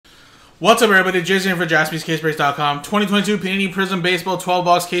What's up, everybody? Jason here for JaspysCaseBreaks.com. 2022 Panini Prizm Baseball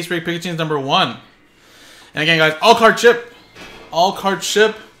 12-box case break Pikachu's number 1. And again, guys, all card ship. All card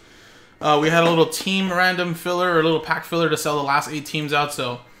ship. We had a little team random filler or a little pack filler to sell the last 8 teams out.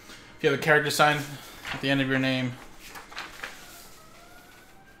 So if you have a character sign at the end of your name,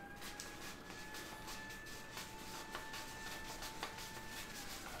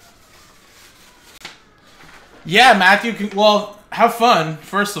 yeah, Matthew. Well, have fun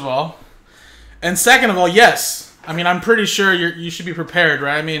first of all. And second of all, yes. I mean, I'm pretty sure you should be prepared,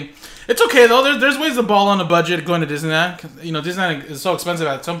 right? I mean, it's okay though. There's ways to ball on a budget going to Disneyland. You know, Disneyland is so expensive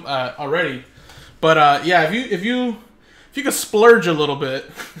at some already. But yeah, if you could splurge a little bit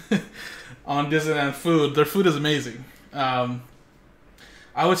on Disneyland food, their food is amazing. I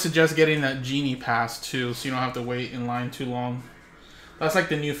would suggest getting that Genie Pass too, so you don't have to wait in line too long. That's like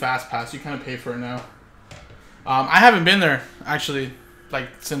the new Fast Pass. You kind of pay for it now. I haven't been there actually, like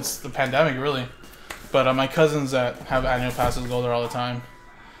since the pandemic, really. But my cousins that have annual passes go there all the time.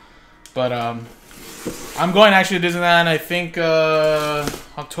 But I'm going actually to Disneyland. I think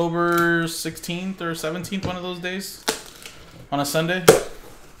October 16th or 17th, one of those days, on a Sunday.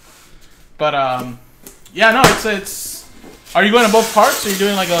 But yeah, no, it's. Are you going to both parks? Are you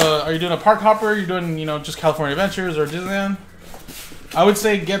doing Are you doing a park hopper? Are you doing just California Adventures or Disneyland? I would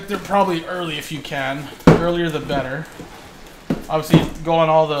say get there probably early if you can. Earlier the better. Obviously, go on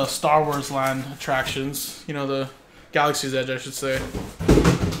all the Star Wars land attractions. You know, the Galaxy's Edge, I should say.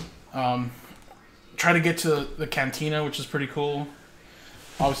 Try to get to the Cantina, which is pretty cool.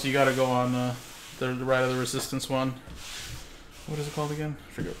 Obviously, you got to go on the Ride of the Resistance one. What is it called again?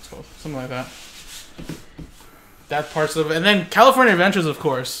 I forget what it's called. Something like that. That parts of it. And then California Adventures, of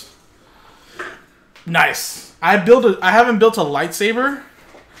course. Nice. I haven't built a lightsaber,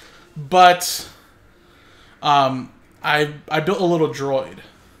 but I built a little droid.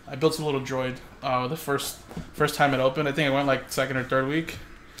 I built a little droid the first time it opened. I think it went like second or third week.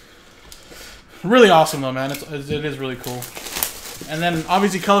 Really awesome though, man. It is really cool. And then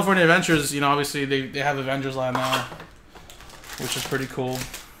obviously California Adventures, obviously they have Avengers Land now, which is pretty cool.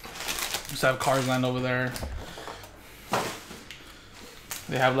 Just have Cars Land over there.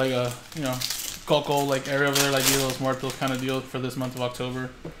 They have like a Coco like area over there, like Dia Muertos kind of deal for this month of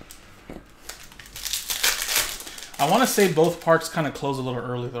October. I want to say both parks kind of close a little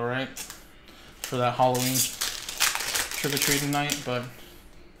early though, right? For that Halloween trick-or-treating night, but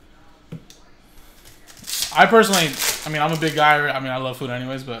I personally, I'm a big guy. I love food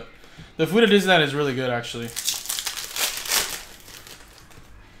anyways, but the food at Disneyland is really good actually.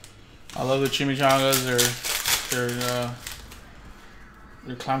 I love the chimichangas,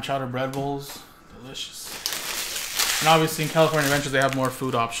 their clam chowder bread bowls. Delicious. And obviously in California Adventures they have more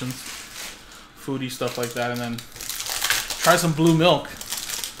food options. Foodie stuff like that. And then try some blue milk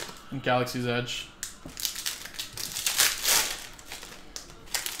in Galaxy's Edge.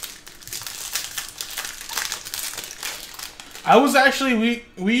 I was actually,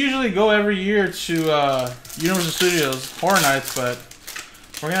 we usually go every year to Universal Studios Horror Nights, but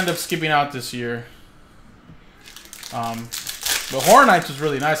we're going to end up skipping out this year. But Horror Nights was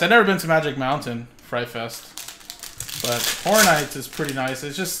really nice. I've never been to Magic Mountain Fright Fest, but Horror Nights is pretty nice.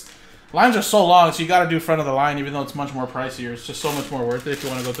 It's just, lines are so long, so you got to do front of the line, even though it's much more pricier. It's just so much more worth it if you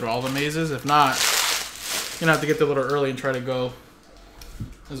want to go through all the mazes. If not, you're going to have to get there a little early and try to go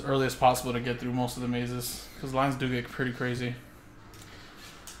as early as possible to get through most of the mazes, because lines do get pretty crazy.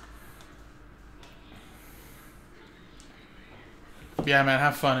 Yeah, man,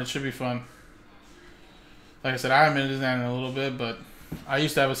 have fun. It should be fun. Like I said, I haven't been to Disneyland in a little bit, but I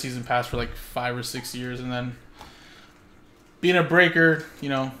used to have a season pass for like 5 or 6 years, and then being a breaker,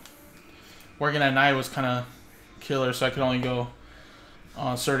 working at night was kind of killer, so I could only go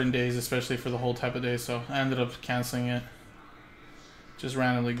on certain days, especially for the whole type of day, so I ended up canceling it. Just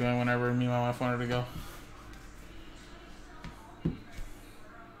randomly going whenever me and my wife wanted to go.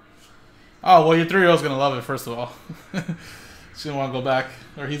 Oh, well, your 3-year-old's going to love it, first of all. She's going to want to go back,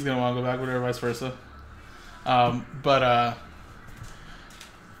 or he's going to want to go back, whatever, vice versa. But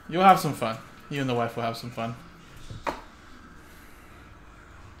you'll have some fun. You and the wife will have some fun.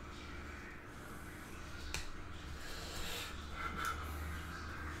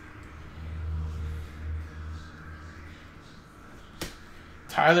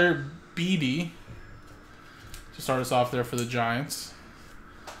 Tyler Beede to start us off there for the Giants.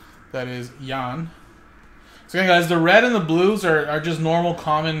 That is Jan. So again, guys, the red and the blues are just normal,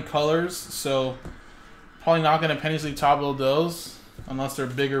 common colors. So probably not going to penny sleeve top load those unless they're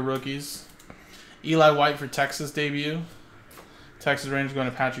bigger rookies. Eli White for Texas debut. Texas Rangers going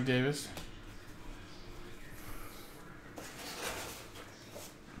to Patrick Davis.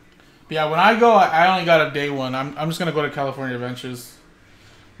 But yeah, when I go, I only got a day one. I'm just gonna go to California Adventures.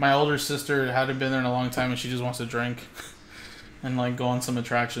 My older sister hadn't been there in a long time, and she just wants to drink and like go on some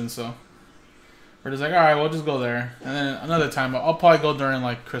attractions. So we're just like, all right, we'll just go there. And then another time, I'll probably go during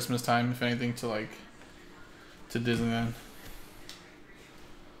like Christmas time, if anything, to Disneyland.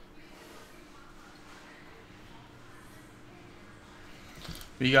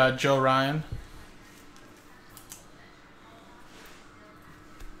 We got Joe Ryan.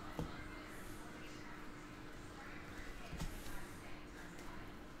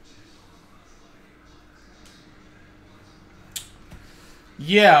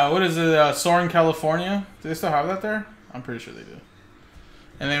 Yeah, what is it? Soaring, California. Do they still have that there? I'm pretty sure they do.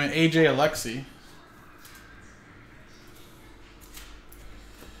 And then AJ Alexi.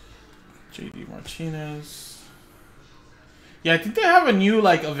 JD Martinez. Yeah, I think they have a new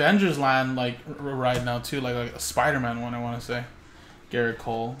like Avengers Land like ride now too, like a Spider-Man one. I want to say. Garrett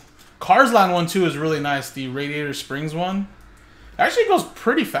Cole. Cars Land one too is really nice. The Radiator Springs one. It actually goes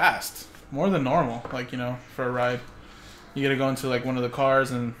pretty fast, more than normal. Like, you know, for a ride. You gotta go into like one of the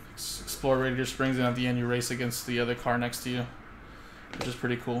cars and explore Radiator Springs, and at the end you race against the other car next to you, which is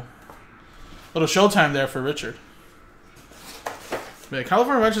pretty cool. Little showtime there for Richard. But yeah,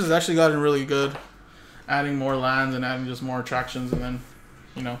 California Adventures has actually gotten really good, adding more lands and adding just more attractions, and then,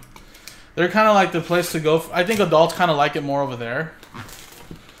 you know, they're kind of like the place to go. I think adults kind of like it more over there,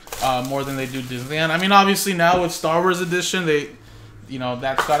 more than they do Disneyland. I mean, obviously now with Star Wars Edition, you know,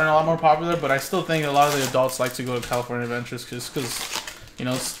 that's gotten a lot more popular, but I still think a lot of the adults like to go to California Adventures because, you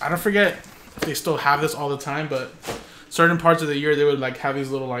know, I don't forget if they still have this all the time, but certain parts of the year they would like have these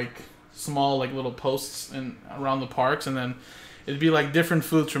little like small like little posts around the parks, and then it'd be like different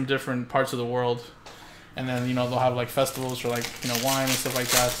foods from different parts of the world, and then, you know, they'll have like festivals for like, you know, wine and stuff like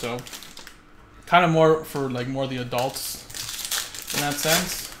that. So kind of more for like more the adults in that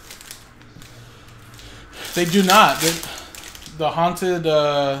sense. They do not. The haunted,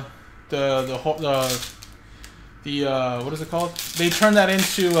 what is it called? They turned that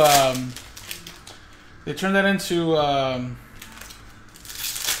into,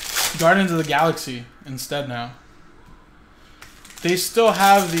 Guardians of the Galaxy instead now. They still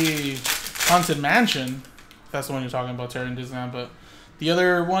have the Haunted Mansion. That's the one you're talking about, Terry, in Disneyland. But the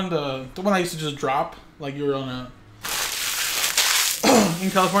other one, the one I used to just drop, like you were on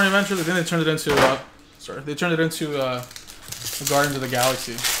in California Adventures, then they turned it into, the Guardians of the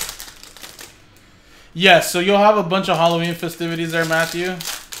Galaxy. Yes, so you'll have a bunch of Halloween festivities there, Matthew.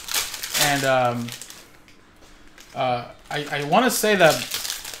 And I want to say that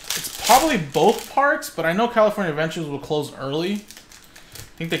it's probably both parks, but I know California Adventures will close early.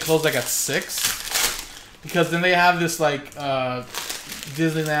 I think they close like at 6, because then they have this like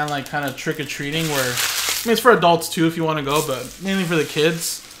Disneyland like kind of trick-or-treating where, I mean, it's for adults too if you want to go, but mainly for the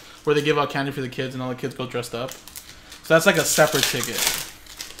kids, where they give out candy for the kids and all the kids go dressed up. So that's like a separate ticket.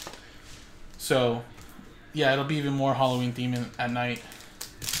 So yeah, it'll be even more Halloween themed at night.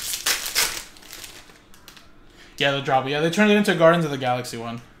 Yeah, they'll drop it. Yeah, they turned it into Guardians of the Galaxy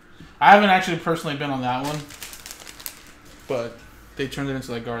one. I haven't actually personally been on that one, but they turned it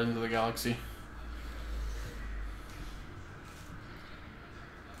into like Guardians of the Galaxy.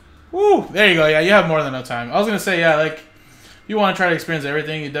 Woo! There you go. Yeah, you have more than enough time. I was gonna say, yeah, like if you want to try to experience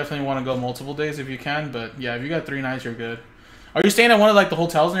everything, you definitely want to go multiple days if you can. But yeah, if you got 3 nights, you're good. Are you staying at one of like the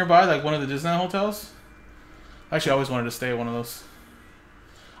hotels nearby, like one of the Disneyland hotels? Actually, I always wanted to stay at one of those.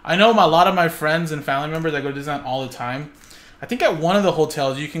 I know a lot of my friends and family members that go to Disneyland all the time. I think at one of the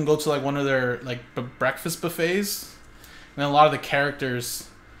hotels you can go to like one of their like breakfast buffets, and then a lot of the characters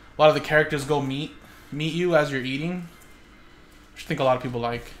go meet you as you're eating, which I think a lot of people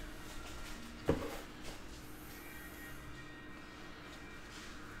like.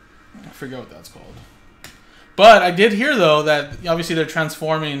 I forget what that's called. But I did hear though that obviously they're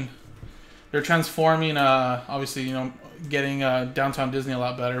transforming. Obviously, you know, getting downtown Disney a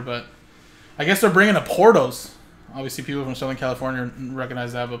lot better. But I guess they're bringing a Portos. Obviously, people from Southern California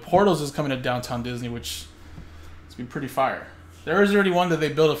recognize that. But Portos is coming to downtown Disney, which is be pretty fire. There is already one that they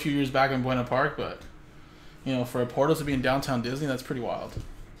built a few years back in Buena Park, but you know, for a Portos to be in downtown Disney, that's pretty wild.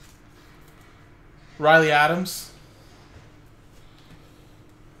 Riley Adams.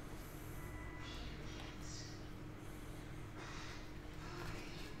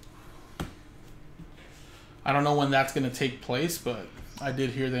 I don't know when that's going to take place, but I did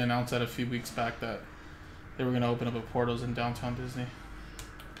hear they announced that a few weeks back that they were going to open up a Portos in downtown Disney.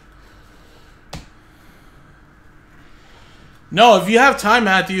 No, if you have time,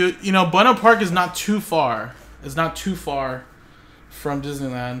 Matthew, you know, Buena Park is not too far. It's not too far from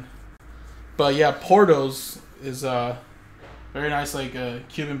Disneyland. But yeah, Portos is Very nice, like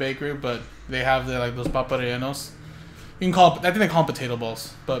Cuban bakery, but they have the like those paparellenos. You can call it, I think they call them potato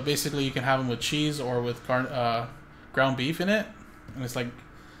balls, but basically you can have them with cheese or with ground beef in it, and it's like,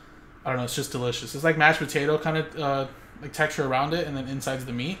 I don't know, it's just delicious. It's like mashed potato kind of like texture around it, and then inside's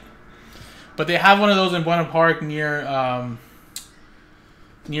the meat. But they have one of those in Buena Park near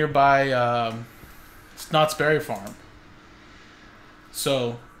nearby Knott's Berry Farm.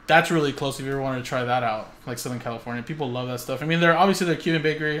 So that's really close if you ever wanted to try that out, like Southern California. People love that stuff. I mean, they're obviously their Cuban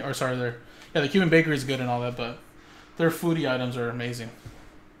bakery, or sorry, the Cuban bakery is good and all that, but their foodie items are amazing.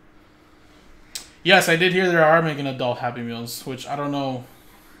 Yes, I did hear they are making adult Happy Meals, which I don't know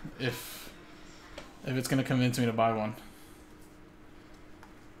if it's gonna convince me to buy one.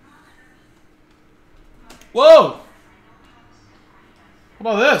 Whoa! How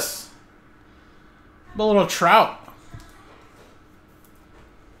about this? How about a little trout?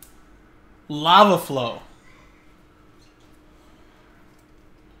 Lava Flow.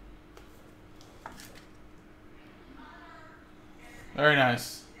 Very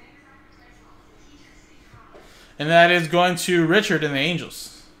nice. And that is going to Richard and the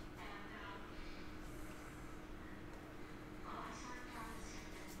Angels.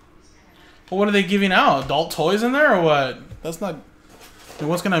 Well, what are they giving out? Adult toys in there or what? That's not... I mean,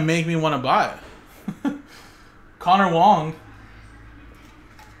 what's going to make me want to buy it? Connor Wong.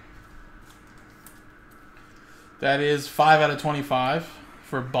 That is 5 out of 25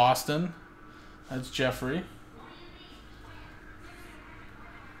 for Boston. That's Jeffrey.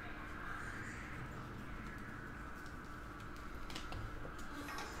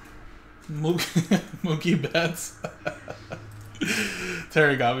 Mookie Betts.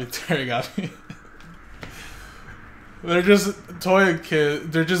 Terry got me. Terry got me. They're just toy kids.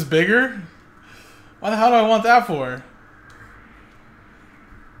 They're just bigger? What the hell do I want that for?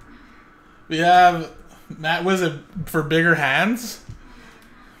 We have... Matt, was it for bigger hands?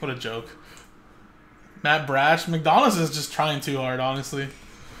 What a joke. Matt Brash. McDonald's is just trying too hard, honestly.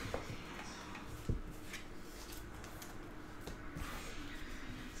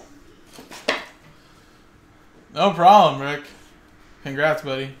 No problem, Rick. Congrats,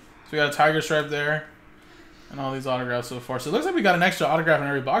 buddy. So we got a tiger stripe there. And all these autographs so far. So it looks like we got an extra autograph in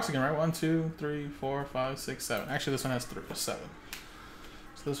every box again, right? 1, 2, 3, 4, 5, 6, 7. Actually, this one has 7.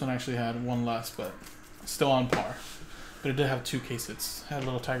 So this one actually had one less, but still on par. But it did have 2 case hits. Had a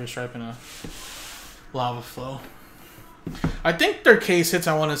little tiger stripe and a lava flow. I think their case hits,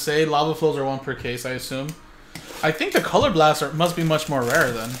 I want to say. Lava flows are 1 per case, I assume. I think the color blasts must be much more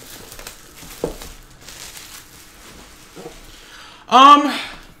rare then.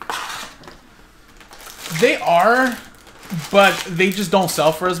 They are, but they just don't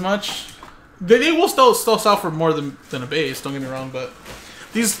sell for as much. They will still sell for more than a base, don't get me wrong, but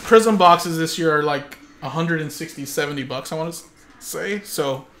these Prizm boxes this year are like 160, 70 bucks, I want to say.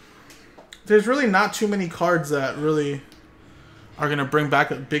 So there's really not too many cards that really are going to bring back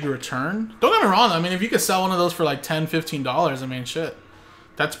a big return. Don't get me wrong, I mean, if you could sell one of those for like $10, $15, I mean, shit.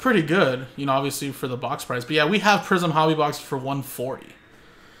 That's pretty good, you know, obviously for the box price. But yeah, we have Prizm hobby boxes for $140.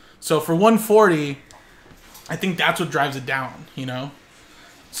 So for $140, I think that's what drives it down, you know?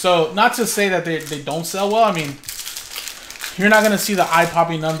 So not to say that they don't sell well. I mean, you're not going to see the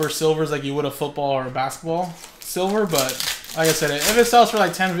eye-popping number silvers like you would a football or a basketball silver. But like I said, if it sells for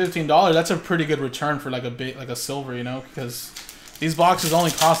like $10, $15, that's a pretty good return for like a silver, you know? Because these boxes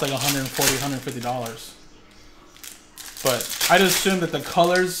only cost like $140, $150. But I'd assume that the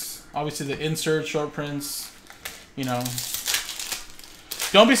colors, obviously the insert, short prints, you know.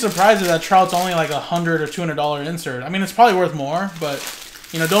 Don't be surprised if that Trout's only like $100 or $200 insert. I mean, it's probably worth more, but,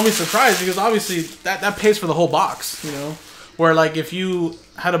 you know, don't be surprised because obviously that pays for the whole box, you know. Where like if you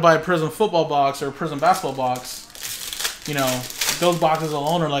had to buy a Prizm football box or a Prizm basketball box, you know, those boxes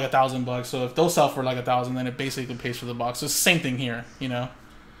alone are like $1,000. So if those sell for like $1,000, then it basically pays for the box. So it's the same thing here, you know.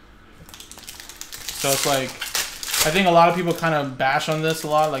 So it's like, I think a lot of people kind of bash on this a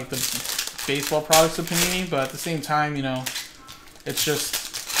lot, like the baseball products of Panini, but at the same time, you know, it's just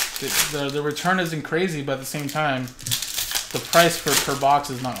the return isn't crazy, but at the same time, the price per box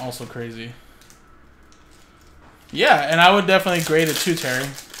is not also crazy. Yeah, and I would definitely grade it too, Terry.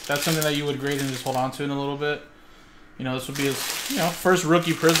 That's something that you would grade and just hold on to in a little bit. You know, this would be his, you know, first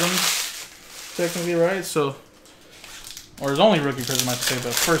rookie Prizm, technically, right? So, or his only rookie Prizm, I should say,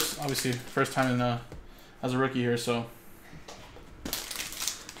 but first, obviously, first time in as a rookie here, so.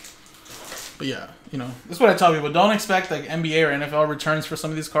 But yeah, you know, that's what I tell people. Don't expect like NBA or NFL returns for some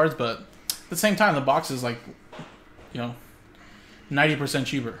of these cards, but at the same time, the box is like, you know, 90%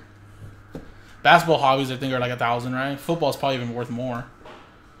 cheaper. Basketball hobbies, I think, are like $1,000, right? Football is probably even worth more.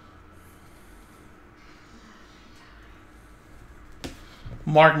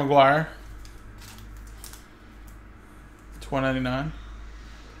 Mark McGuire. $4.99.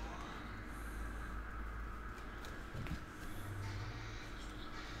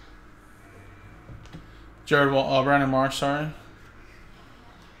 Brandon Marsh, sorry.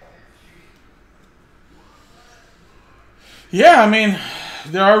 Yeah, I mean,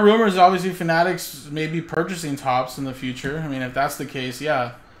 there are rumors, obviously, Fanatics may be purchasing Topps in the future. I mean, if that's the case,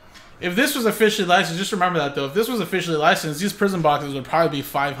 yeah. If this was officially licensed, just remember that, though. If this was officially licensed, these Prizm boxes would probably be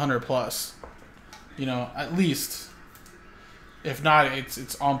 500 plus. You know, at least. If not,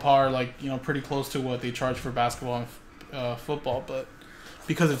 it's on par, like, you know, pretty close to what they charge for basketball and football. But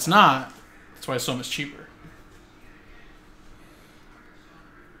because it's not, that's why it's so much cheaper.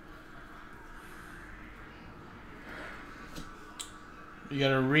 You got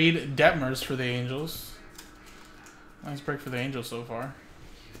to Reed Detmers for the Angels. Nice break for the Angels so far.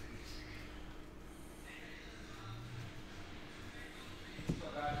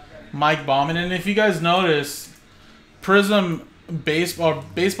 Mike Bauman. And if you guys notice, Prizm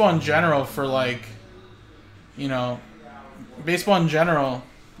baseball in general for, like, you know, baseball in general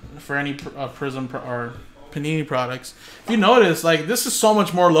for any Prizm or Panini products. If you notice, like, this is so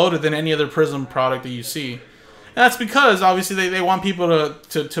much more loaded than any other Prizm product that you see. And that's because, obviously, they want people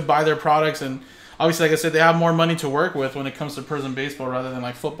to buy their products. And, obviously, like I said, they have more money to work with when it comes to Prizm baseball rather than,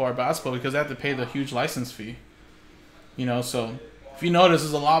 like, football or basketball because they have to pay the huge license fee. You know, so if you notice,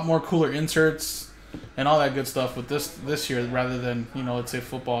 there's a lot more cooler inserts and all that good stuff with this year rather than, you know, let's say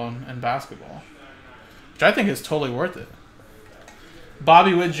football and basketball. Which I think is totally worth it.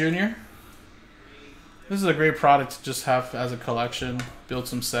 Bobby Witt Jr. This is a great product to just have as a collection, build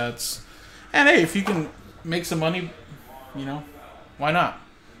some sets. And, hey, if you can make some money, you know, why not?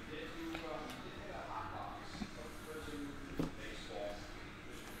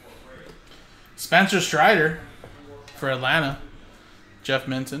 Spencer Strider for Atlanta. Jeff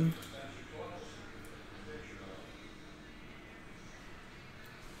Minton.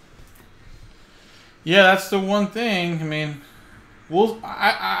 Yeah, that's the one thing. I mean,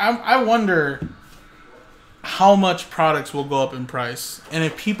 I wonder how much products will go up in price and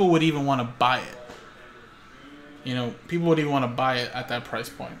if people would even want to buy it. You know, people would even want to buy it at that price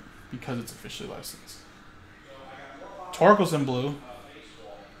point because it's officially licensed. Torkelson blue.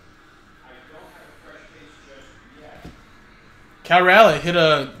 Cal Raleigh hit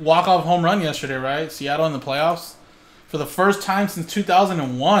a walk-off home run yesterday, right? Seattle in the playoffs. For the first time since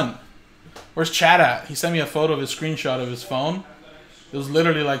 2001. Where's Chad at? He sent me a photo of his screenshot of his phone. It was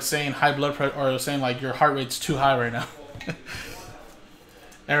literally like saying high blood pressure, or saying like your heart rate's too high right now.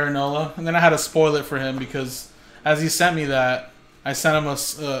 Aaronola. And then I had to spoil it for him because as he sent me that, I sent him a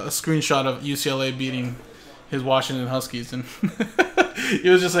screenshot of UCLA beating his Washington Huskies. And he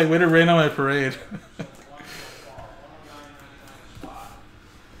was just like, way to rain on my parade.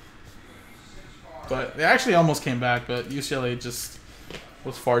 But they actually almost came back, but UCLA just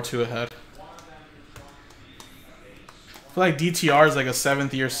was far too ahead. I feel like DTR is like a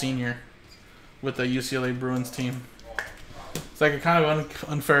 7th-year senior with the UCLA Bruins team. It's like a kind of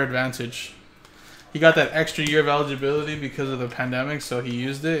unfair advantage. He got that extra year of eligibility because of the pandemic, so he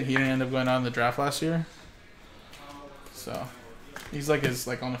used it. He didn't end up going out in the draft last year. So he's like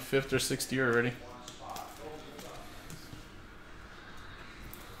on the 5th or 6th year already.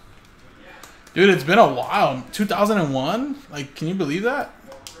 Dude, it's been a while. 2001? Like, can you believe that?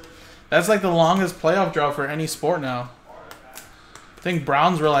 That's like the longest playoff drought for any sport now. I think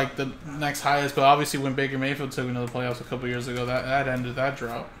Browns were like the next highest, but obviously when Baker Mayfield took into the playoffs a couple years ago, that ended that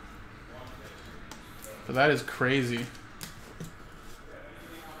drought. But that is crazy.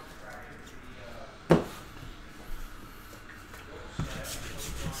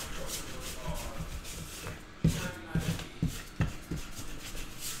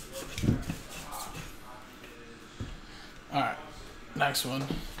 Alright, next one.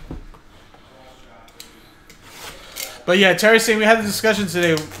 But yeah, Terry saying we had the discussion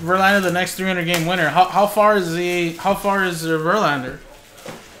today. Verlander, the next 300-game winner. How far is Verlander?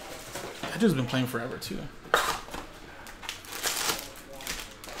 That dude's been playing forever too.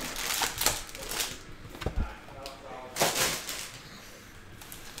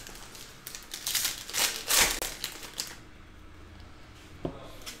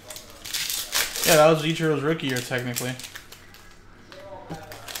 Yeah, that was Ichiro's rookie year technically.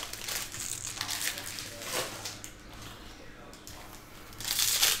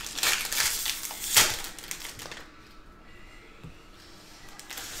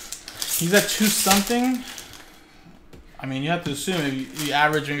 He's at 2-something. I mean, you have to assume if you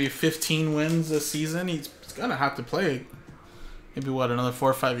average maybe 15 wins a season, he's gonna have to play maybe what, another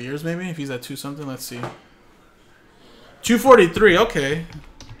 4 or 5 years maybe if he's at 2-something. Let's see. 243. Okay.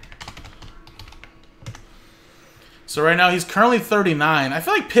 So right now he's currently 39. I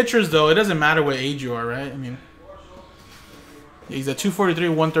feel like pitchers though, it doesn't matter what age you are, right? I mean, he's at 243,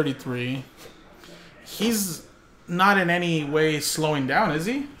 133. He's not in any way slowing down, is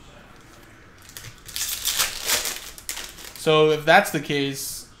he? So if that's the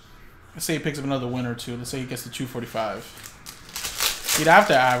case, let's say he picks up another win or two. Let's say he gets to 245. He'd have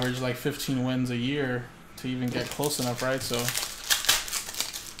to average like 15 wins a year to even get close enough, right? So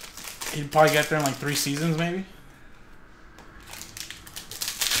he'd probably get there in like 3 seasons, maybe.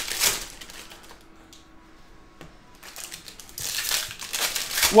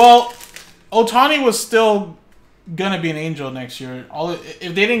 Well, Ohtani was still gonna be an Angel next year.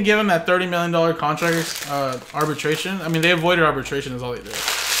 If they didn't give him that $30 million contract arbitration, I mean, they avoided arbitration is all they did.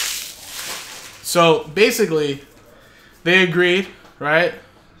 So basically, they agreed, right?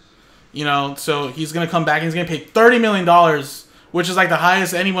 You know, so he's gonna come back and he's gonna pay $30 million, which is like the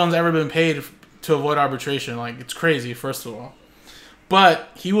highest anyone's ever been paid to avoid arbitration. Like, it's crazy, first of all. But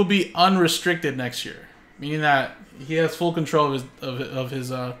he will be unrestricted next year, meaning that he has full control of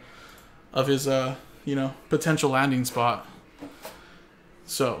his you know, potential landing spot.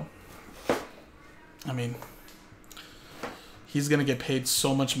 So, I mean, he's gonna get paid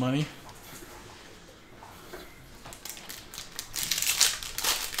so much money.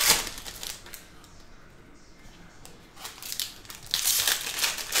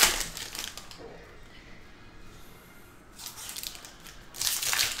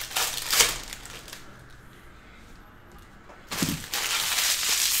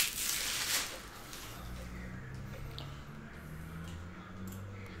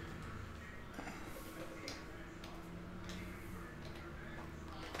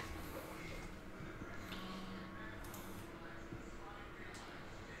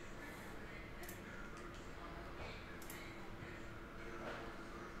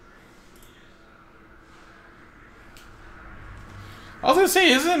 I was gonna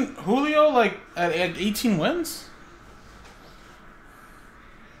say, isn't Julio like at 18 wins?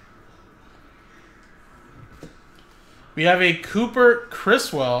 We have a Cooper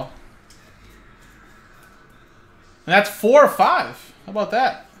Criswell. And that's 4 or 5. How about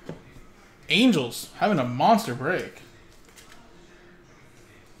that? Angels having a monster break.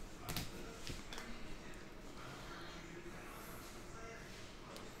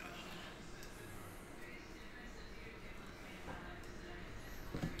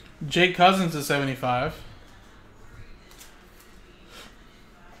 Jake Cousins is 75.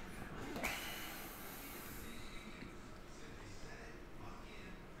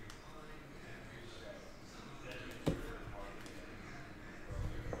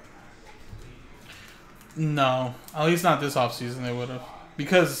 No, at least not this offseason they would have.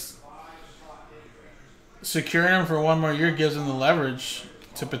 Because securing him for 1 more year gives him the leverage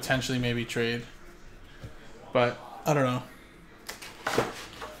to potentially maybe trade. But I don't know.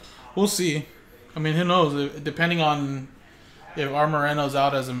 We'll see. I mean, who knows? Depending on if Armoreno's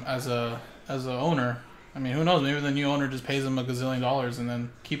out as a owner. I mean, who knows? Maybe the new owner just pays him $1 gazillion and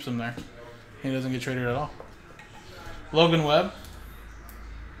then keeps him there. He doesn't get traded at all. Logan Webb.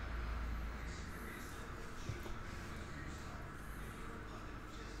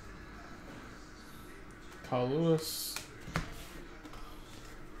 Kyle Lewis.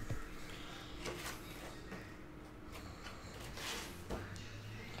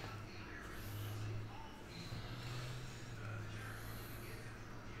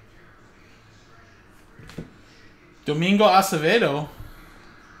 Domingo Acevedo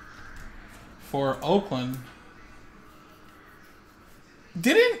for Oakland.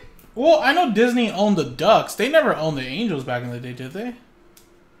 Well, I know Disney owned the Ducks. They never owned the Angels back in the day, did they?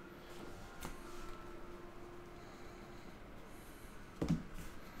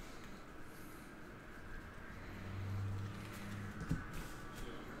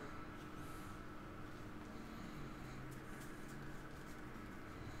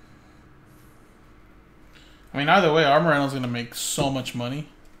 I mean, either way, Armoreno's going to make so much money.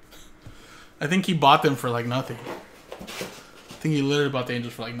 I think he bought them for like nothing. I think he literally bought the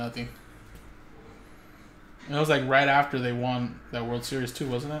Angels for like nothing. And it was like right after they won that World Series too,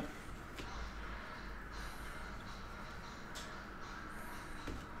 wasn't it?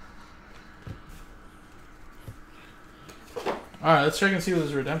 Alright, let's check and see what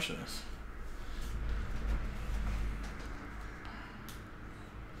his redemption is.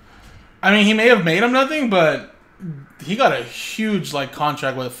 I mean, he may have made him nothing, but he got a huge like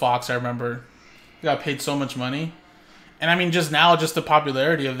contract with Fox. I remember he got paid so much money, and I mean, just now, just the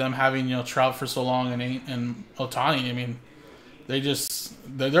popularity of them having Trout for so long and Ohtani. I mean,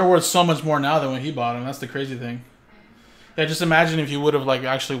 they're worth so much more now than when he bought him. That's the crazy thing. Yeah, just imagine if you would have like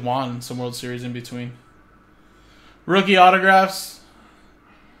actually won some World Series in between. Rookie autographs.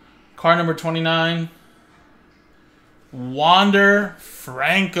 Card number 29. Wander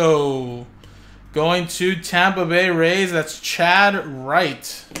Franco. Going to Tampa Bay Rays. That's Chad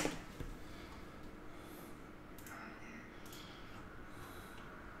Wright.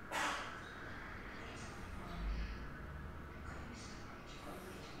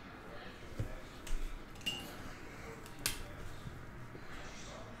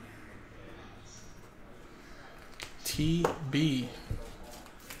 TB.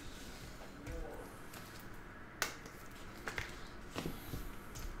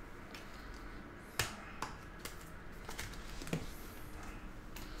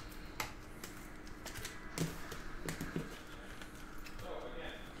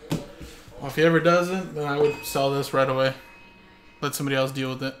 Well, if he ever doesn't, then I would sell this right away. Let somebody else deal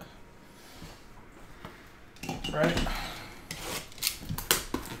with it. Right?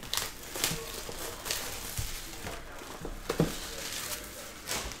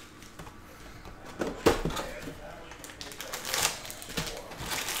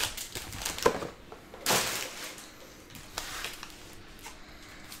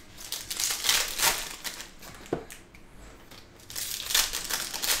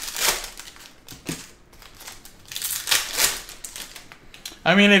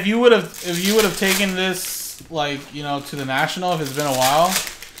 I mean, if you would have taken this, like, you know, to the National, if it's been a while,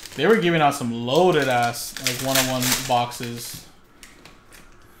 they were giving out some loaded ass like 101 boxes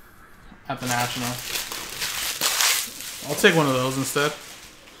at the National. I'll take one of those instead.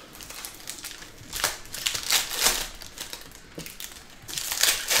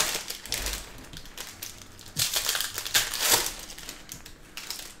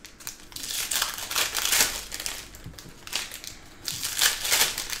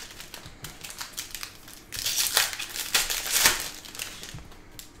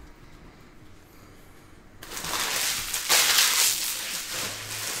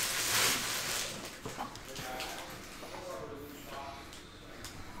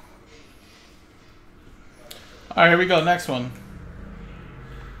 All right, here we go. Next one.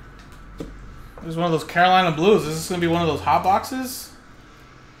 This is one of those Carolina Blues. Is this going to be one of those hot boxes?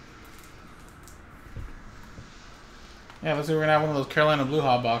 Yeah, let's see. We're going to have one of those Carolina Blue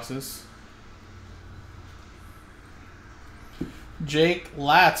hot boxes. Jake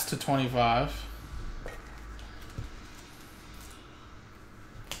Latz to 25.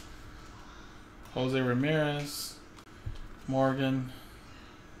 Jose Ramirez. Morgan.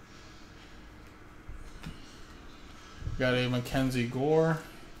 Got a Mackenzie Gore.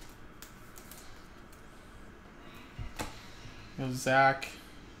 Zach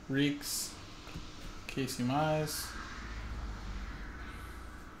Reeks. Casey Mize.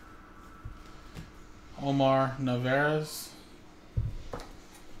 Omar Navarez.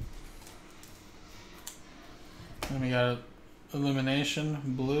 Then we got Elimination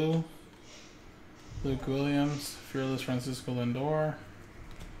Blue. Luke Williams. Fearless Francisco Lindor.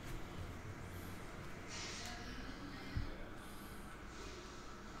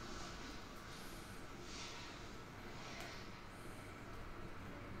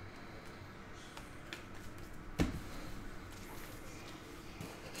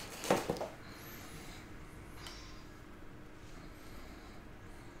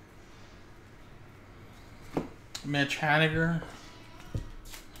 Mitch Haniger.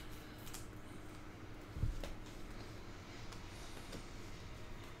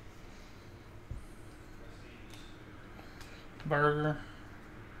 Burger.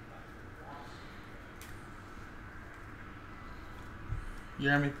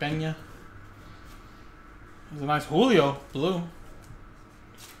 Jeremy Pena. There's a nice Julio blue.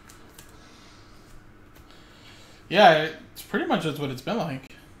 Yeah, it's pretty much just what it's been like.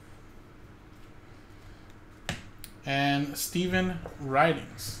 And Steven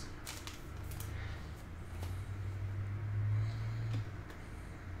Ridings.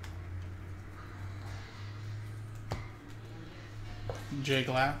 Jake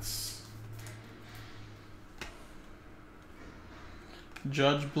Latz.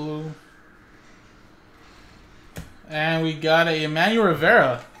 Judge Blue. And we got a Emmanuel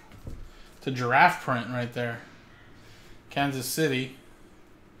Rivera to giraffe print right there. Kansas City.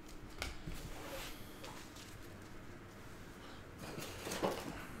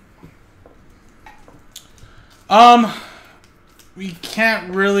 We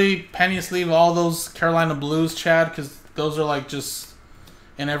can't really penny sleeve all those Carolina Blues, Chad, because those are like just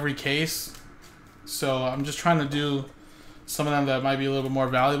in every case. So I'm just trying to do some of them that might be a little bit more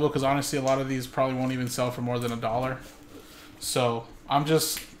valuable, because honestly a lot of these probably won't even sell for more than $1. So I'm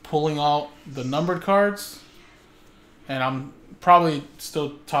just pulling out the numbered cards And I'm probably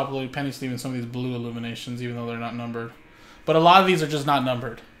still top loading penny sleeving some of these blue illuminations, even though they're not numbered. But a lot of these are just not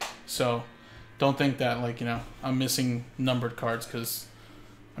numbered. So don't think that, like, you know, I'm missing numbered cards, because,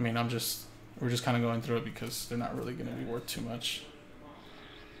 I mean, we're just kind of going through it because they're not really going to be worth too much.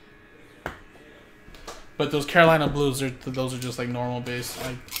 But those Carolina Blues, those are just like normal base.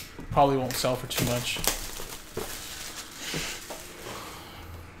 I probably won't sell for too much.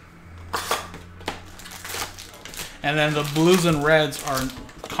 And then the blues and reds are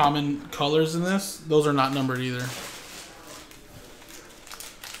common colors in this. Those are not numbered either.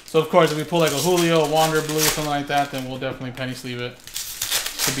 So of course, if we pull like a Julio, a Wander Blue, something like that, then we'll definitely penny sleeve it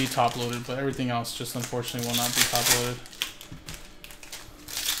to be top loaded. But everything else just unfortunately will not be top loaded.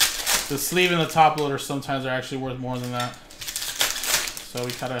 The sleeve and the top loader sometimes are actually worth more than that. So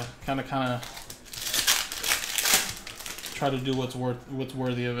we kind of try to do what's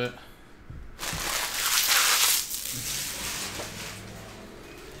worthy of it.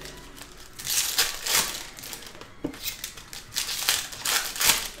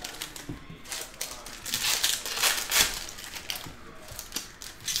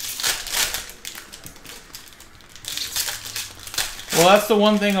 Well, that's the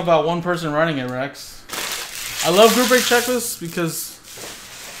one thing about one person running it, Rex. I love group break checklists because,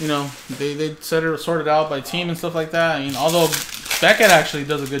 you know, they sort it out by team and stuff like that. I mean, although Beckett actually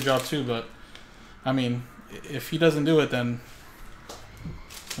does a good job too, but I mean, if he doesn't do it, then,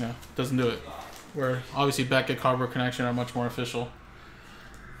 you know, doesn't do it. Where obviously Beckett, Cardboard Connection are much more official.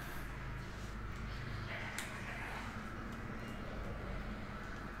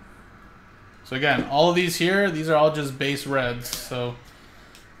 So again, all of these here, these are all just base reds. So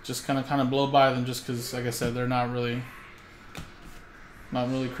just kind of blow by them just because, like I said, they're not really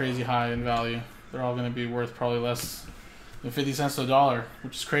crazy high in value. They're all going to be worth probably less than 50 cents to $1,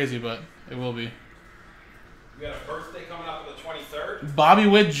 which is crazy, but it will be. You got a birthday coming up on the 23rd? Bobby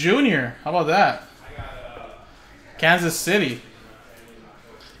Witt Jr. How about that? I got Kansas City.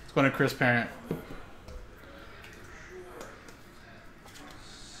 It's going to Chris Parent.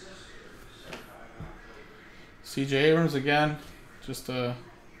 CJ Abrams again, just a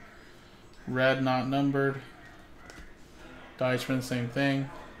red, not numbered. Deichmann, same thing.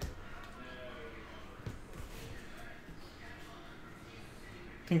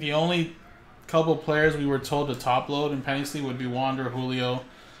 I think the only couple players we were told to top load in penny sleeve would be Wander, Julio,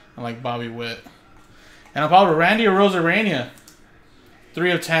 and like Bobby Witt. And I'm probably Randy Arozarena.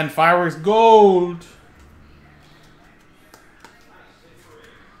 3 of 10, Fireworks Gold.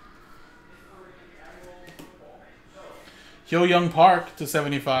 Yo Young Park to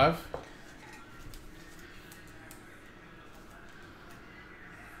 75.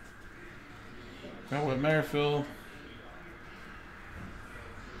 Got Whit Merrifield.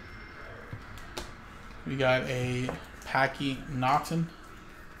 We got a Packy Naughton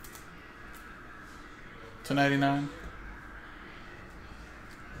to 99.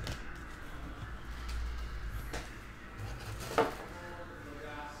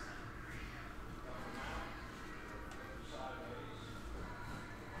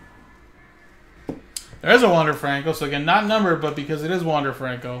 There is a Wander Franco, so again, not numbered, but because it is Wander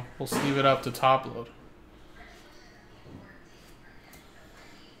Franco, we'll sleeve it up to top load.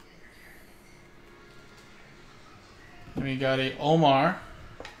 And we got a Omar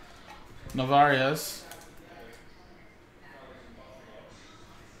Navarez.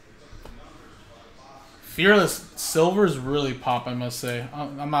 Fearless Silvers really pop, I must say.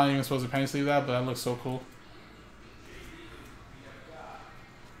 I'm not even supposed to penny sleeve that, but that looks so cool.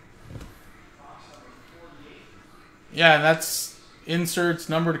 Yeah, and that's inserts,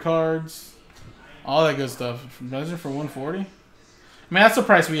 numbered cards, all that good stuff. Imagine for 140. I mean, that's the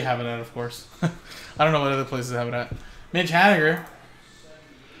price we have it at, of course. I don't know what other places have it at. Mitch Haniger,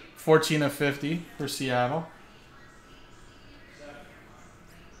 14 of 50 for Seattle.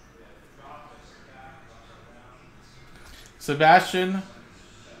 Sebastian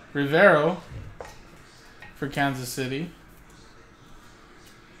Rivero for Kansas City.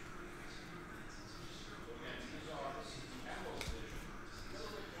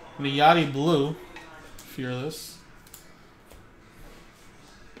 The Yachty Blue, Fearless.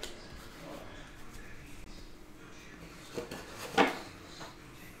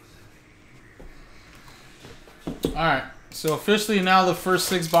 Alright, so officially now the first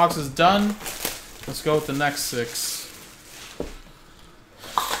 6 boxes done. Let's go with the next 6.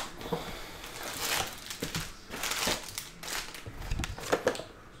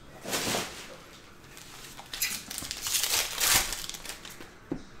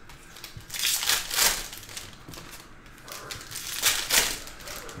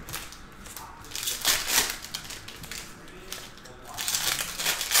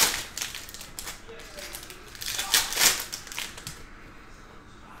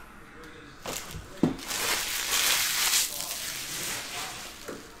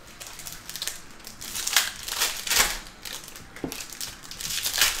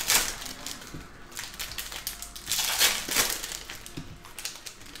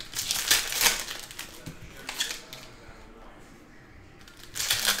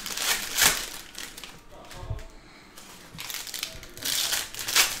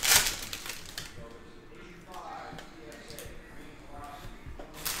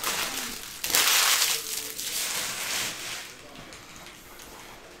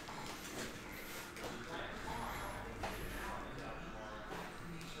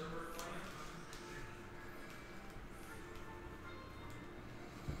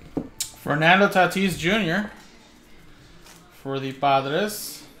 Fernando Tatis Jr. for the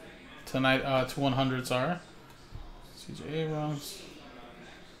Padres tonight, to 100. Sorry, CJ Abrams.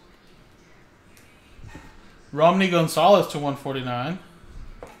 Romney Gonzalez to 149.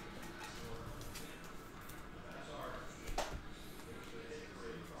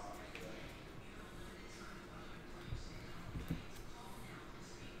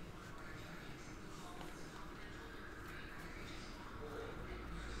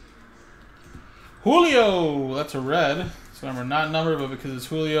 Julio, that's a red. So number not numbered, but because it's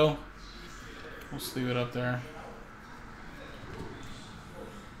Julio, we'll just leave it up there.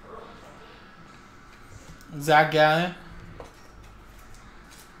 Zach Gallen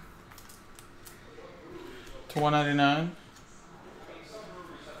to 199.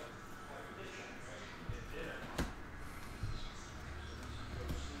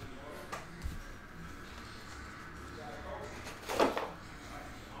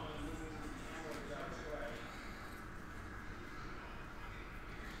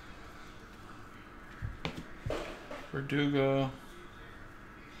 Verdugo.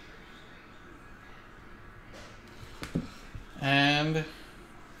 And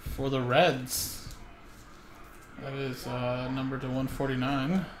for the Reds, that is number to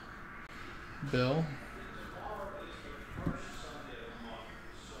 149. Bill.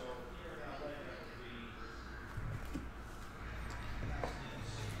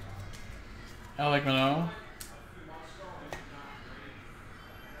 Alec Manoah.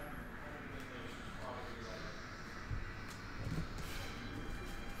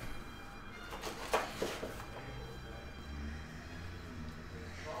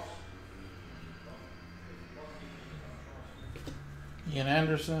 Ian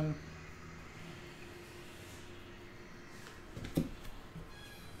Anderson.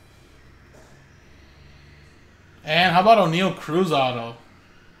 And how about O'Neal Cruz auto?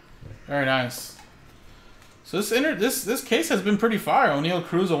 Very nice. So this case has been pretty fire. O'Neal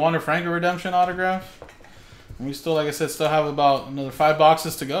Cruz, a Wander Franco redemption autograph. And we still, like I said, still have about another 5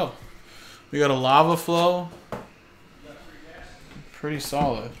 boxes to go. We got a Lava Flow. Pretty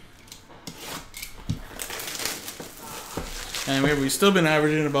solid. And we've still been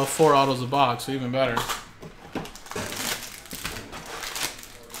averaging about 4 autos a box, so even better.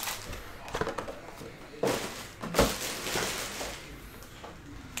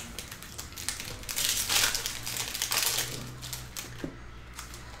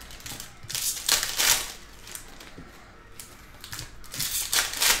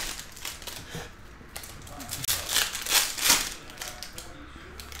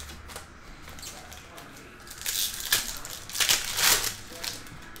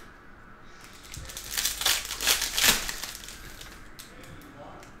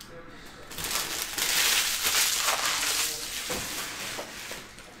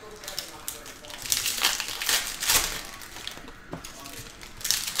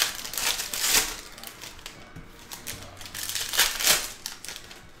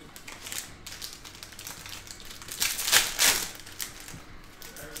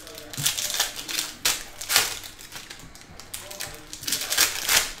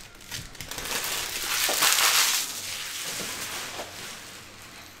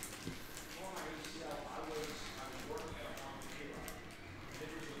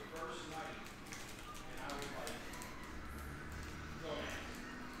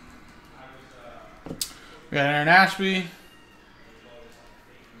 We got Aaron Ashby,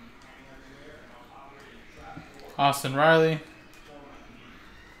 Austin Riley,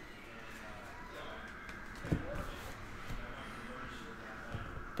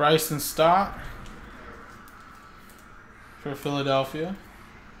 Bryson Stott for Philadelphia,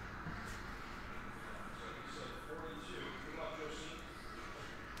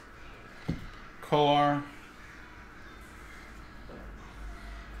 Coar,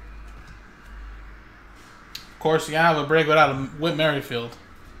 of course, you can't have a break without a Whit Merrifield.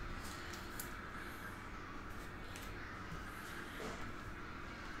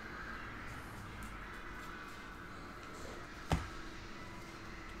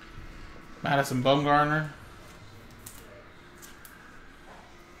 Madison Bumgarner.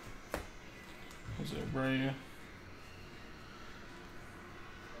 Jose Abreu.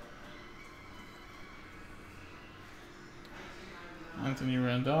 Anthony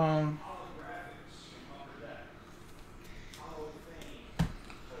Rendon.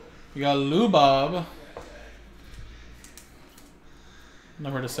 We got Lou Bob,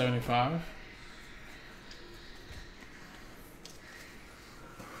 number to 75.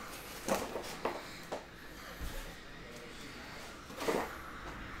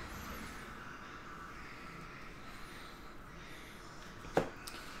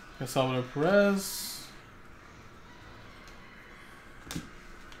 Salvador Perez.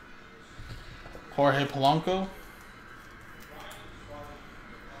 Jorge Polanco.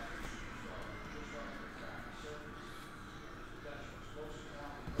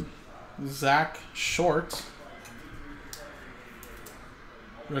 Zach Short.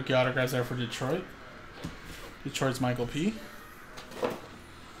 Rookie autographs there for Detroit. Detroit's Michael P.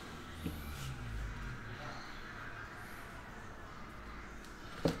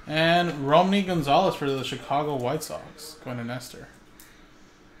 And Romney Gonzalez for the Chicago White Sox. Going to Nestor.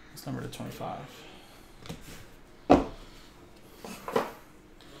 It's number to 25. I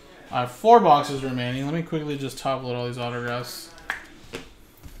have 4 boxes remaining. Let me quickly just top load all these autographs.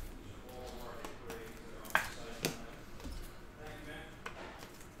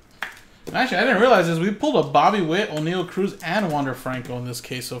 Actually, I didn't realize this. We pulled a Bobby Witt, O'Neal Cruz, and Wander Franco in this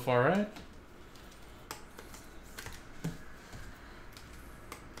case so far, right?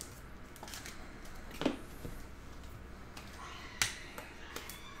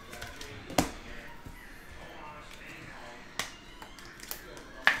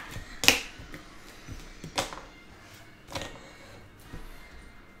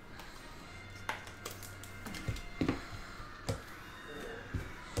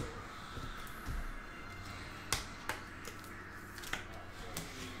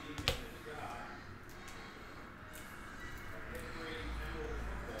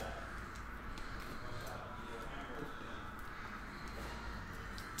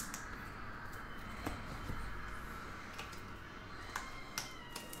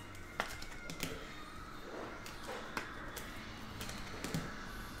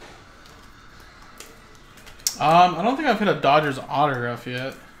 I don't think I've hit a Dodgers autograph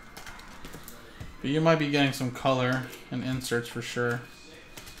yet. But you might be getting some color and inserts for sure.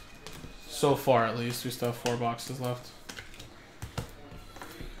 So far, at least. We still have 4 boxes left.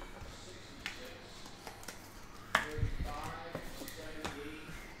 Okay.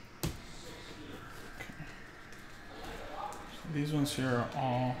 So these ones here are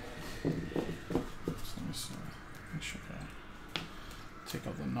all... So let me see. Make sure I take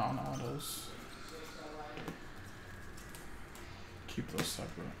out the non-autos. Keep those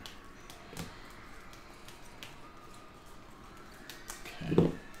separate.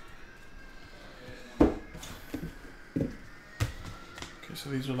 Okay. Okay, so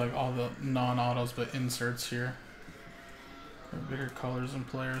these are like all the non-autos but inserts here. Bigger colors and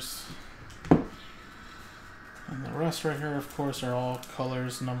players. And the rest right here, of course, are all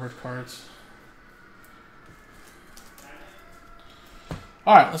colors, numbered cards.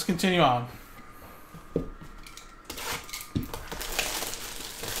 Alright, let's continue on.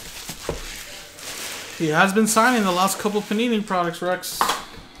 He has been signing the last couple Panini products, Rex.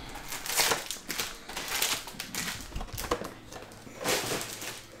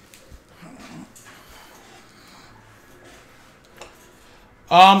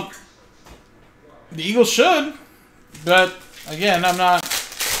 The Eagles should, but again, I'm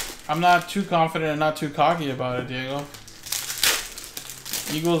not too confident and not too cocky about it, Diego.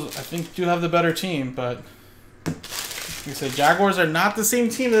 Eagles, I think, do have the better team, but like I said, Jaguars are not the same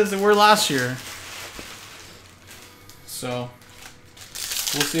team as they were last year. So,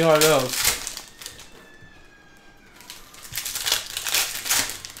 we'll see how it goes.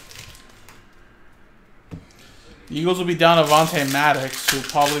 The Eagles will be down Avonte Maddox, who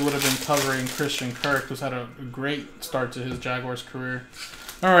probably would have been covering Christian Kirk, who's had a great start to his Jaguars career.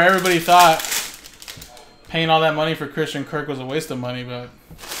 Remember, everybody thought paying all that money for Christian Kirk was a waste of money, but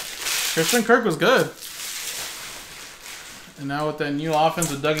Christian Kirk was good. And now with that new offense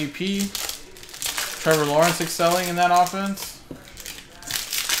with Dougie P, Trevor Lawrence excelling in that offense,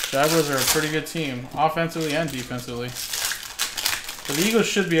 Jaguars are a pretty good team, offensively and defensively. So the Eagles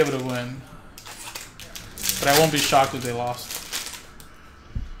should be able to win. But I won't be shocked if they lost.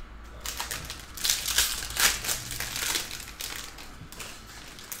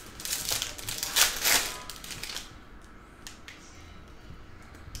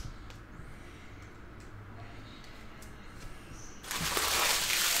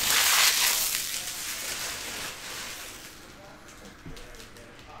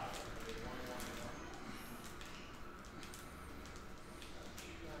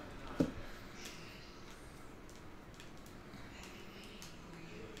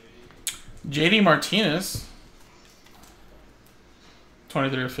 JD Martinez,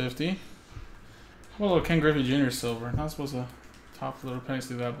 23/50. How about a little Ken Griffey Jr. silver? Not supposed to top little pennies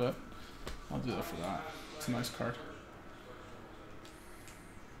through that, but I'll do that for that. It's a nice card.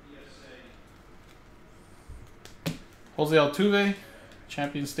 Jose Altuve,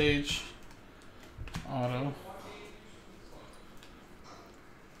 champion stage, auto.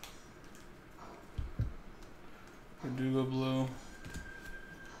 Verdugo blue.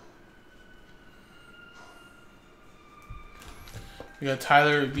 We got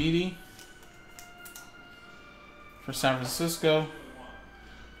Tyler Beatty for San Francisco.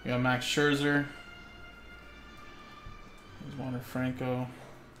 We got Max Scherzer. There's Wander Franco.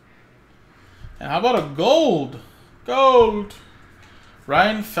 And how about a gold? Gold!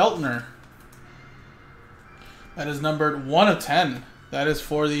 Ryan Feltner. That is numbered 1/10. That is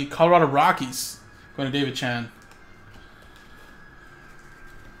for the Colorado Rockies. Going to David Chan.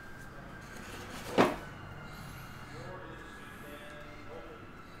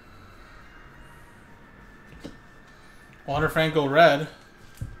 Wander Franco red.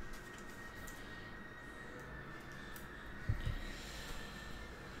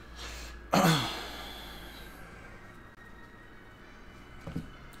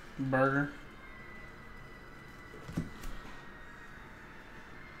 Burger.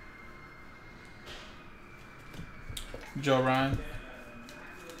 Joe Ryan.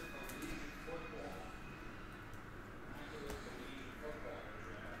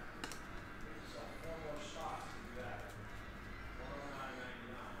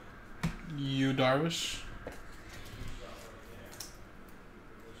 Yu Darvish.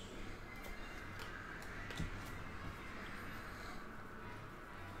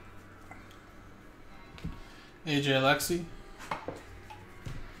 AJ Alexi.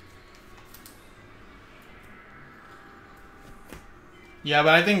 Yeah,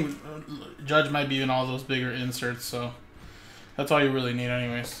 but I think Judge might be in all those bigger inserts, so that's all you really need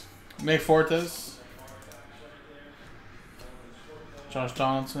anyways. May Fortes. Josh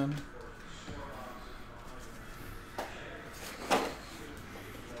Donaldson.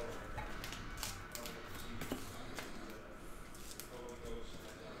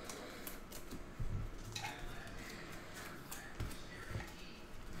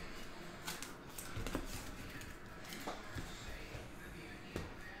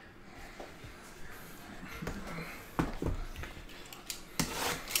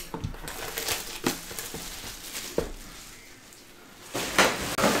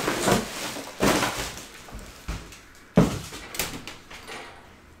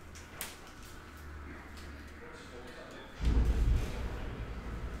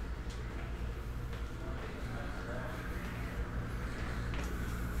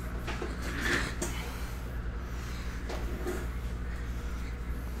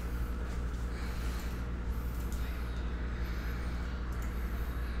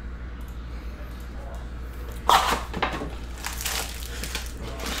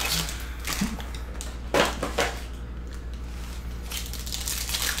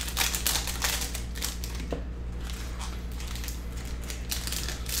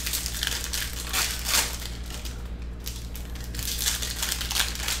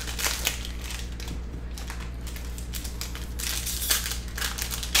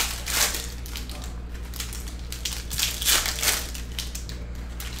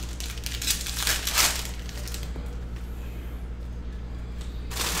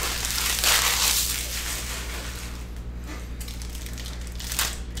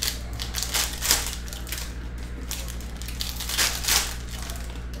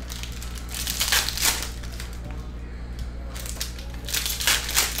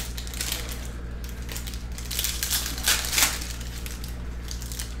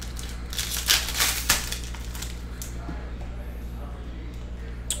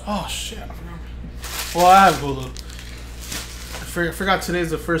 Oh shit! I forgot. Well, I have Hulu. I forgot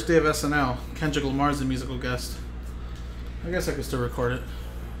today's the first day of SNL. Kendrick Lamar's the musical guest. I guess I could still record it.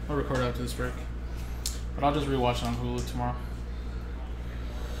 I'll record it after this break. But I'll just rewatch it on Hulu tomorrow.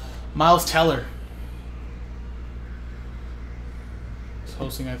 Miles Teller is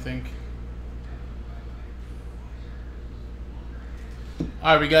hosting, I think.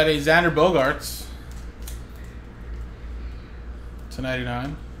 Alright, we got a Xander Bogaerts to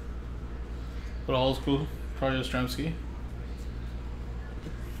 99. But old school, Carlos Stremski.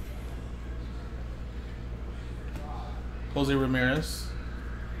 Jose Ramirez.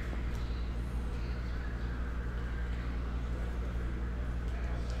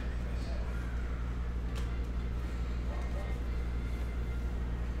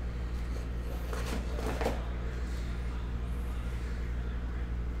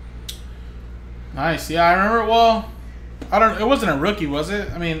 Nice. Yeah, I remember. Well, I don't. It wasn't a rookie, was it?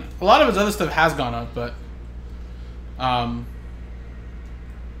 I mean, a lot of his other stuff has gone up, but,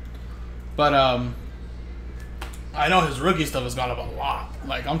 I know his rookie stuff has gone up a lot.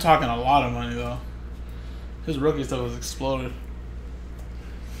 Like, I'm talking a lot of money though. His rookie stuff has exploded.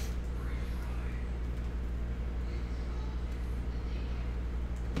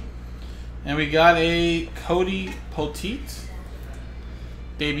 And we got a Cody Poteet.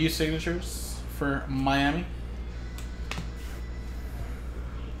 Debut signatures for Miami.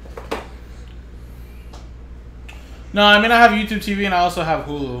 No, I mean I have YouTube TV and I also have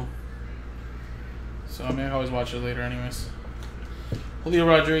Hulu. So I mean I can always watch it later anyways. Julio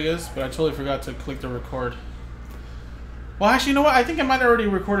Rodriguez, but I totally forgot to click the record. Well, actually, you know what? I think it might have already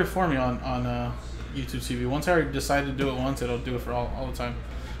recorded for me on YouTube TV. Once I already decide to do it once, it'll do it for all the time.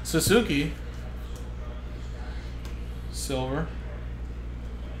 Suzuki. Silver.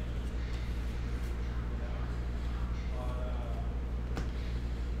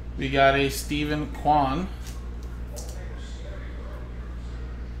 We got a Steven Kwan.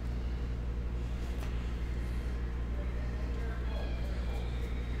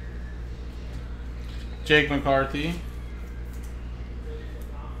 Jake McCarthy.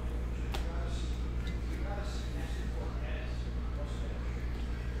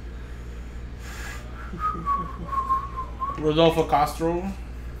 Rodolfo Castro.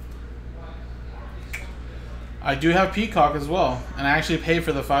 I do have Peacock as well, and I actually pay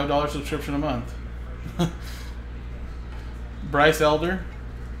for the $5 subscription a month. Bryce Elder.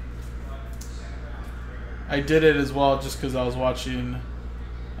 I did it as well just because I was watching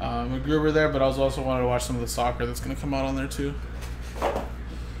McGruber there, but I was also wanted to watch some of the soccer that's going to come out on there too.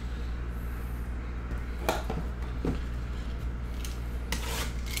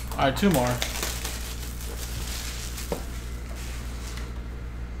 Alright, two more.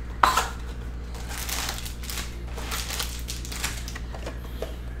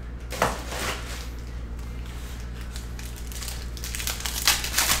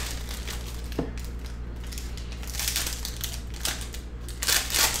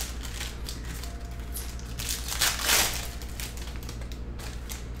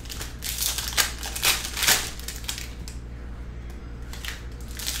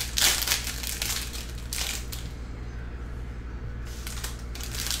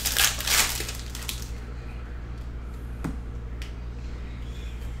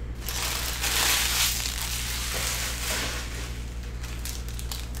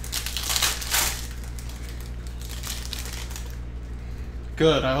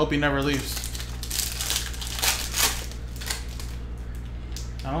 Good. I hope he never leaves.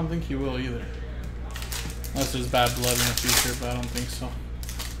 I don't think he will either. Unless there's bad blood in the future, but I don't think so.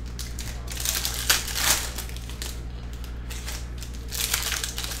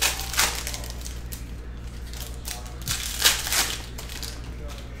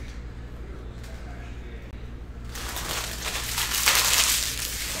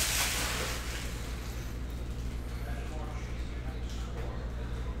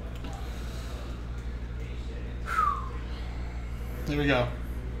 There we go.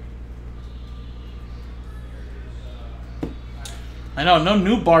 I know, no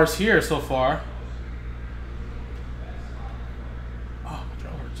new bars here so far. Oh, my jaw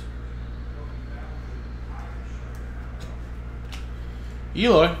hurts.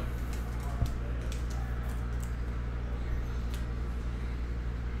 Eloy.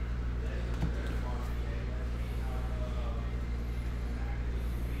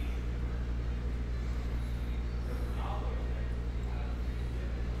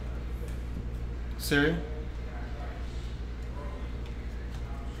 Siri.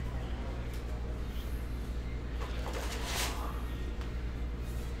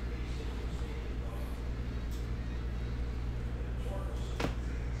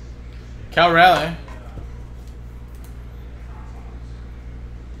 Cal Raleigh.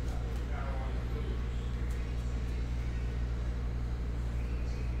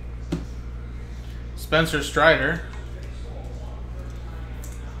 Spencer Strider.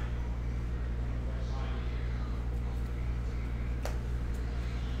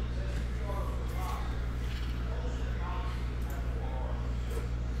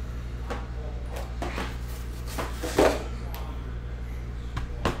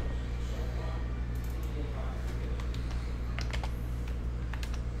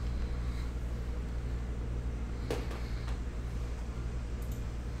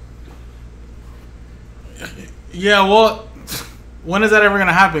 Yeah, well, when is that ever going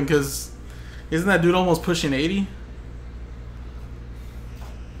to happen? Because isn't that dude almost pushing 80?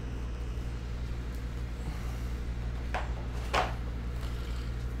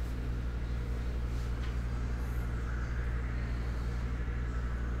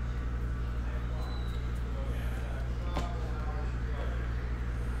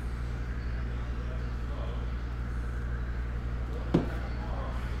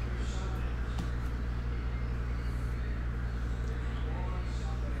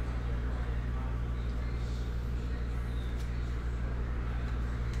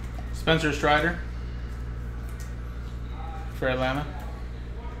 Spencer Strider for Atlanta.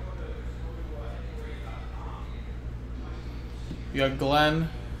 You got Glenn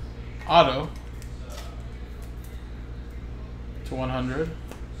Otto to 100.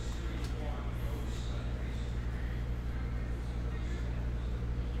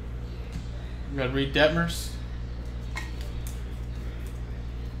 You got Reed Detmers.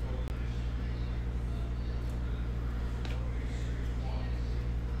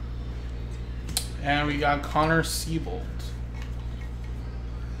 And we got Connor Siebold.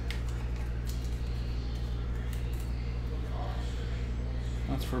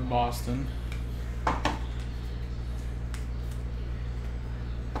 That's for Boston.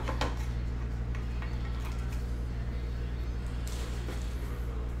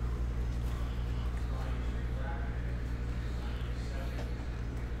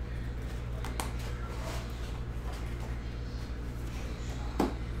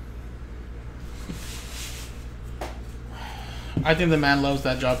 I think the man loves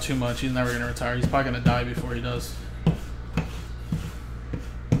that job too much. He's never going to retire. He's probably going to die before he does.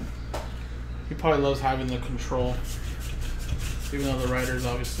 He probably loves having the control. Even though the writers,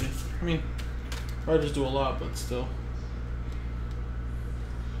 obviously. I mean, writers do a lot, but still.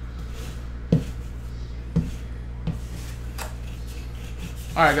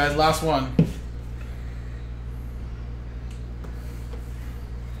 Alright, guys, last one.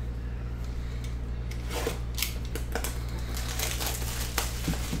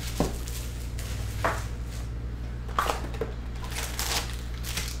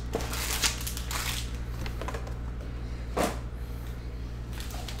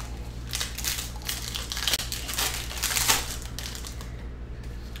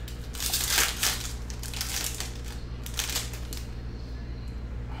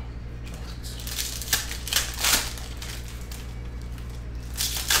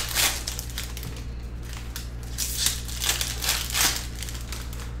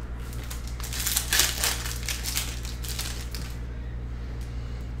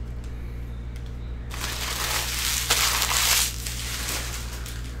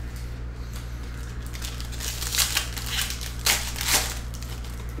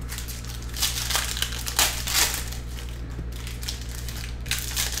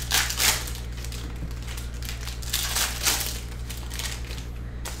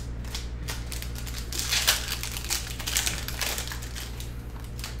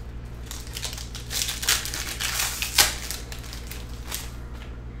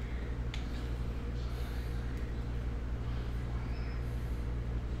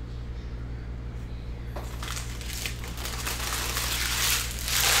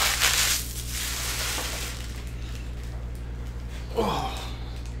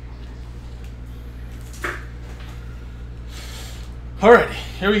 Alrighty,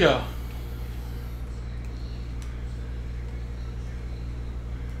 here we go.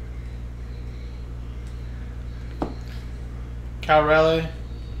 Cal Raleigh.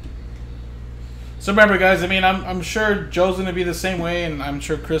 So remember, guys, I mean, I'm sure Joe's going to be the same way, and I'm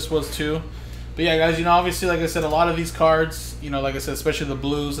sure Chris was too. But yeah, guys, you know, obviously, like I said, a lot of these cards, you know, like I said, especially the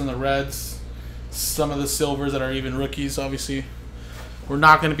blues and the reds, some of the silvers that are even rookies, obviously, we're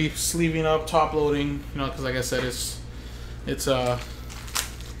not going to be sleeving up, top loading, you know, because like I said, it's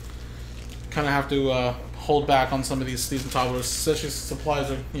kind of have to hold back on some of these sleeves and top loaders, especially supplies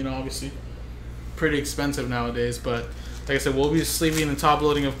are, you know, obviously pretty expensive nowadays. But like I said, we'll be sleeving and top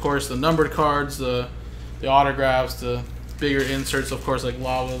loading, of course, the numbered cards, the autographs, the bigger inserts, of course, like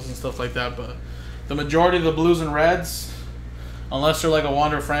lavas and stuff like that. But the majority of the blues and reds, unless they're like a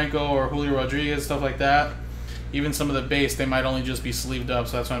Wander Franco or Julio Rodriguez, stuff like that, even some of the base, they might only just be sleeved up,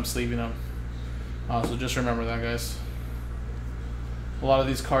 so that's why I'm sleeving them. So just remember that, guys. A lot of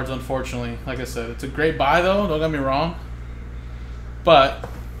these cards, unfortunately, like I said, it's a great buy, though, don't get me wrong. But,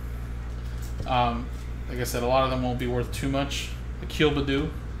 like I said, a lot of them won't be worth too much. Akil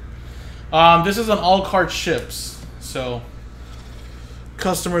Badu. This is an all-card ships, so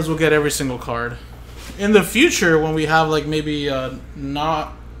customers will get every single card. In the future, when we have, like, maybe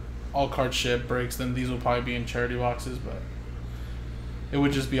not all-card ship breaks, then these will probably be in charity boxes, but it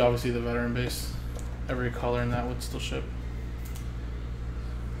would just be, obviously, the veteran base. Every color in that would still ship.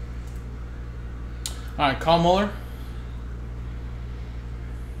 Alright, Kyle Muller.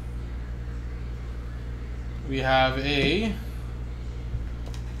 We have a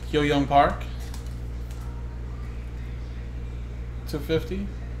Yo-Young Park. 250.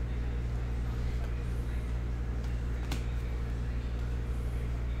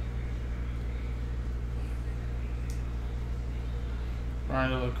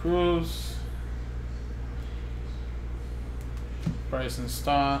 Brian De La Cruz. Bryson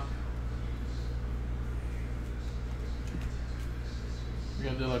Stott. We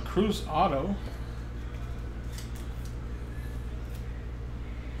got De La Cruz auto.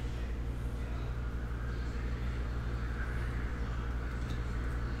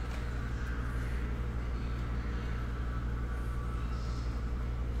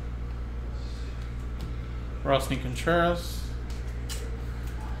 Rosny Contreras.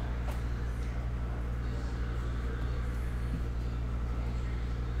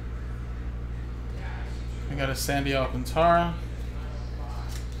 We got a Sandy Alcantara.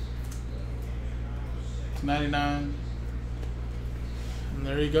 99. And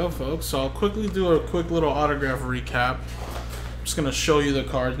there you go, folks. So I'll quickly do a quick little autograph recap. I'm just gonna show you the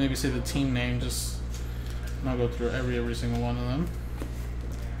cards, maybe say the team name, just not go through every single one of them.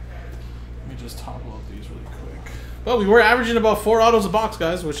 Let me just top load these really quick. Well, we were averaging about 4 autos a box,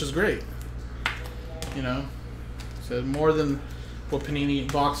 guys, which is great. You know, so more than what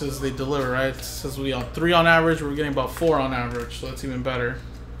Panini boxes they deliver, right? It says we on 3 on average, we're getting about 4 on average, so that's even better.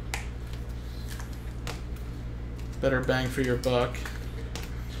 Better bang for your buck.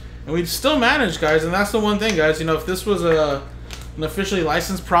 And we still manage, guys, and that's the one thing, guys. You know, if this was an officially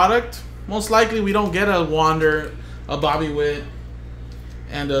licensed product, most likely we don't get a Wander, a Bobby Witt,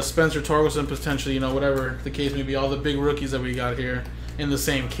 and a Spencer Torkelson potentially, you know, whatever the case may be, all the big rookies that we got here in the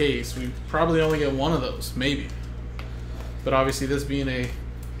same case. We probably only get one of those, maybe. But obviously this being a,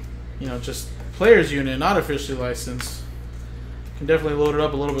 you know, just players unit, not officially licensed, can definitely load it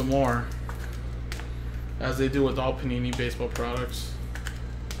up a little bit more, as they do with all Panini baseball products.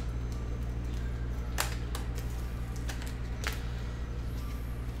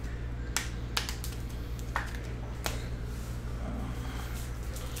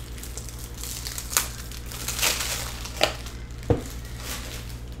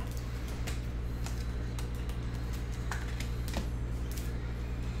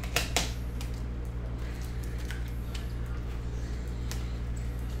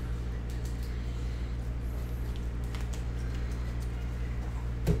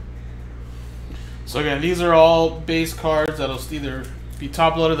 So again, these are all base cards that'll either be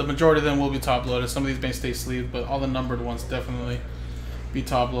top loaded. The majority of them will be top loaded. Some of these may stay sleeved, but all the numbered ones definitely be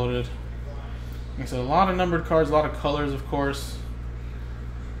top loaded. Like I said, a lot of numbered cards, a lot of colors, of course.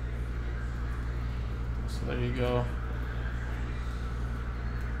 So there you go.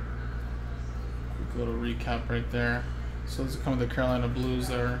 Quick little recap right there. So this is coming with the Carolina Blues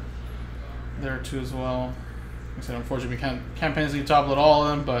there too as well. Like I said, unfortunately, we can't Panini top load all of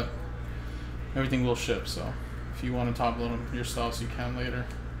them, but everything will ship, so if you want to top load them yourselves, you can later.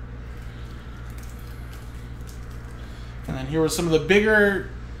 And then here were some of the bigger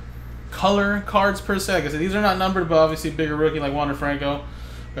color cards per se. Like I said, these are not numbered, but obviously bigger rookie like Wander Franco.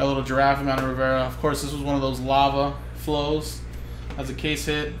 Got a little Giraffe, Manny Rivera. Of course, this was one of those lava flows as a case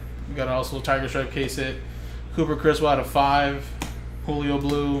hit. We got also a Tiger Stripe case hit. Cooper Criswell out of 5. Julio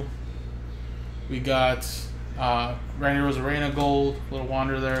Blue. We got Randy Rosarena Gold. Little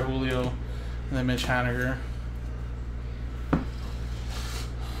Wander there, Julio. And then Mitch Haniger.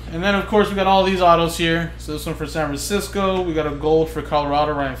 And then, of course, we got all these autos here. So this one for San Francisco. We got a gold for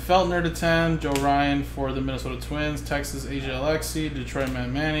Colorado, Ryan Feltner /10. Joe Ryan for the Minnesota Twins. Texas, AJ Alexi. Detroit, Matt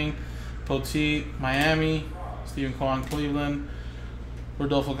Manning. Poteet, Miami. Stephen Kwan, Cleveland.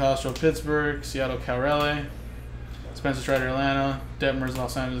 Rodolfo Castro, Pittsburgh. Seattle, Cabrera. Spencer Strider, Atlanta. Detmers,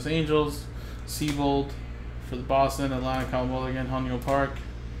 Los Angeles Angels. Seabold for the Boston. Atlanta, Kyle Mulligan.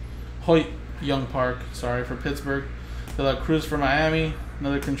 Hoyt Young Park, sorry, for Pittsburgh. De La Cruz for Miami.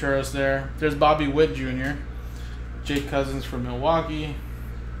 Another Contreras there. There's Bobby Witt Jr. Jake Cousins for Milwaukee.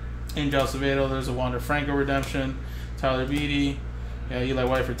 Angel Acevedo. There's a Wander Franco redemption. Tyler Beatty. Yeah, Eli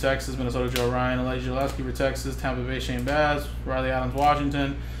White for Texas. Minnesota Joe Ryan. Elijah Gillespie for Texas. Tampa Bay Shane Baz. Riley Adams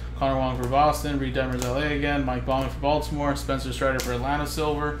Washington. Connor Wong for Boston. Reed Detmers LA again. Mike Baumann for Baltimore. Spencer Strider for Atlanta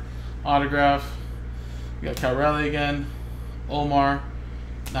Silver. Autograph. We got Cabrera again. Omar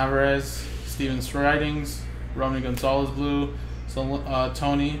Navarez. Steven Stridings, Romy Gonzalez Blue,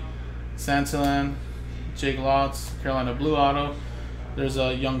 Tony Santillan, Jake Lotz, Carolina Blue Auto. There's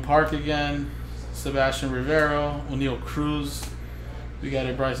a Young Park again, Sebastian Rivero, O'Neal Cruz. We got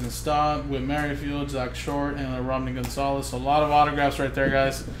a Bryson Stott, Whit Merrifield, Zach Short, and a Romney Gonzalez. So a lot of autographs right there,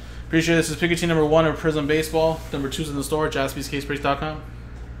 guys. Appreciate it. This is Pikachu number 1 of Prizm Baseball. Number 2's in the store at jaspyscasebreaks.com.